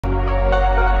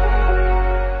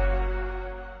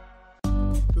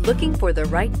Looking for the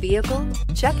right vehicle?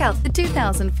 Check out the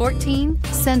 2014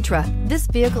 Sentra. This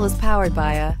vehicle is powered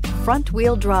by a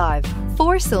front-wheel drive,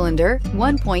 4-cylinder,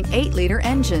 1.8-liter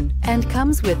engine, and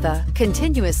comes with a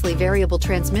continuously variable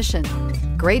transmission.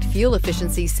 Great fuel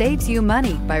efficiency saves you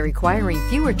money by requiring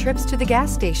fewer trips to the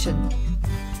gas station.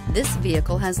 This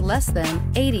vehicle has less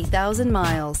than 80,000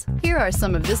 miles. Here are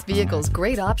some of this vehicle's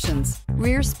great options: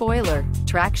 rear spoiler,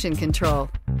 traction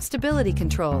control, stability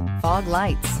control, fog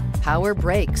lights, power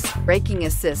brakes, braking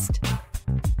assist.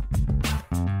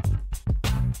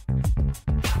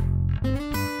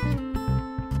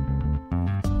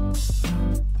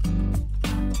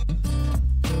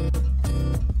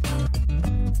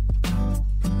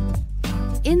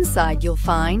 Inside you'll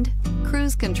find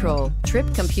cruise control,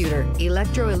 trip computer,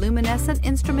 electroluminescent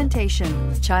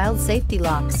instrumentation, child safety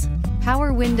locks,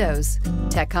 power windows,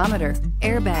 tachometer,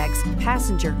 airbags,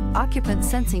 passenger occupant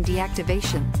sensing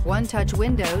deactivation, one-touch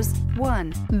windows.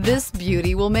 This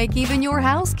beauty will make even your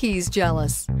house keys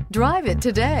jealous. Drive it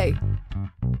today.